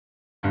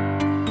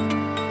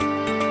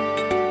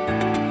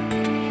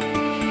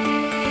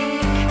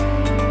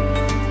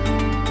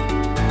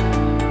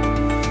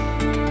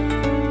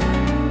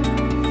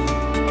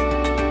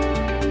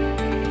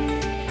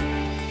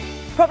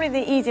Probably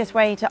the easiest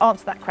way to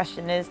answer that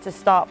question is to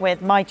start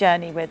with my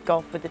journey with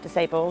golf with the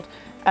disabled.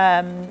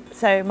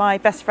 So my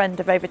best friend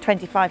of over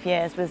 25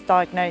 years was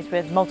diagnosed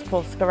with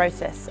multiple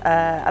sclerosis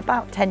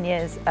about 10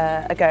 years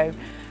ago,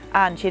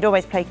 and she'd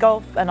always played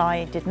golf and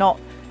I did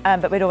not,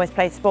 but we'd always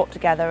played sport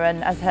together,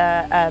 and as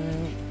her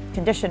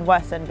condition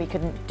worsened we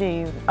couldn't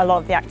do a lot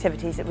of the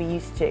activities that we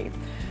used to.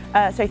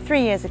 So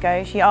 3 years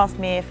ago she asked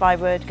me if I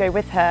would go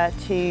with her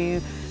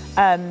to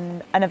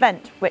an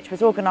event which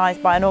was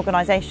organised by an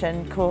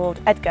organisation called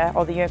EDGA,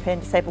 or the European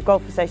Disabled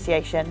Golf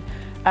Association,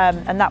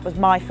 and that was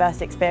my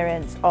first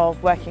experience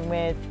of working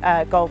with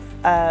golf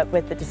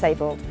with the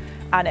disabled,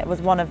 and it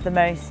was one of the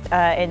most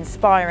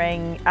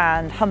inspiring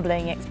and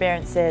humbling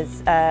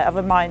experiences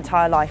of my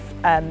entire life.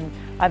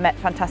 I met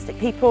fantastic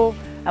people,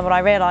 and what I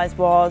realised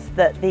was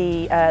that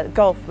the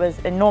golf was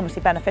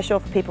enormously beneficial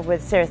for people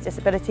with serious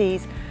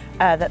disabilities,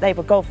 that they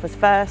were golfers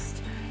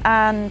first,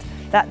 and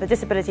that the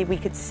disability we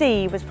could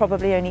see was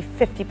probably only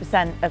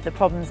 50% of the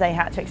problems they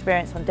had to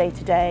experience on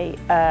day-to-day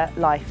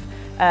life.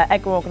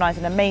 EDGA organised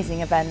an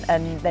amazing event,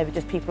 and they were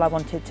just people I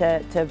wanted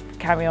to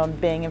carry on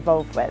being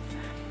involved with.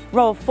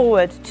 Roll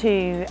forward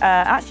to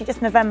actually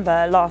just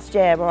November last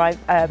year, where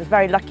I was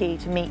very lucky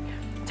to meet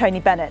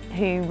Tony Bennett,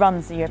 who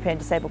runs the European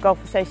Disabled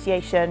Golf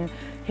Association,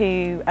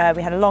 who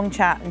we had a long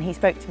chat, and he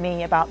spoke to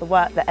me about the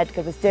work that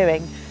EDGA was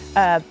doing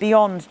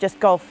beyond just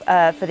golf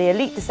for the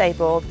elite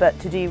disabled, but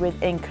to do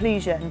with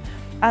inclusion,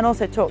 and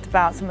also talked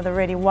about some of the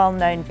really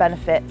well-known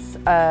benefits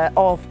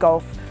of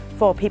golf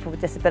for people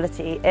with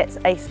disability. It's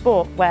a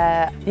sport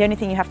where the only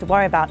thing you have to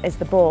worry about is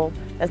the ball.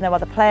 There's no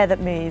other player that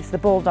moves, the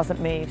ball doesn't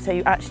move, so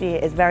it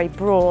is very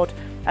broad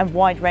and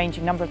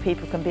wide-ranging number of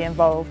people can be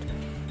involved.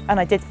 And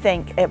I did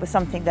think it was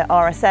something that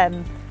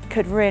RSM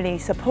could really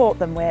support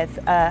them with,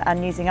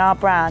 and using our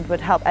brand would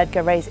help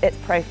EDGA raise its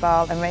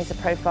profile and raise the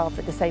profile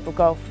for disabled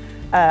golf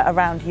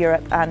around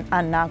Europe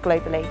and now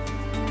globally.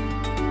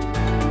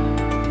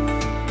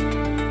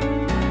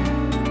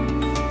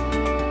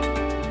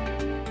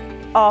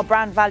 Our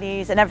brand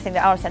values and everything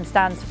that RSM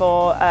stands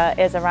for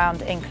is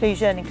around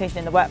inclusion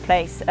in the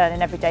workplace and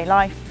in everyday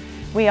life.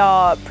 We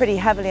are pretty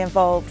heavily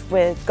involved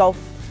with golf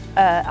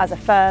as a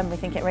firm. We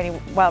think it really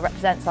well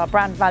represents our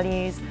brand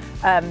values,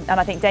 and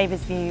I think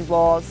David's view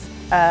was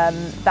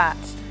that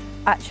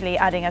actually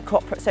adding a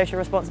corporate social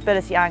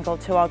responsibility angle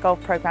to our golf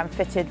programme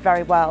fitted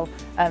very well,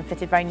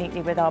 fitted very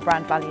neatly with our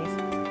brand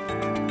values.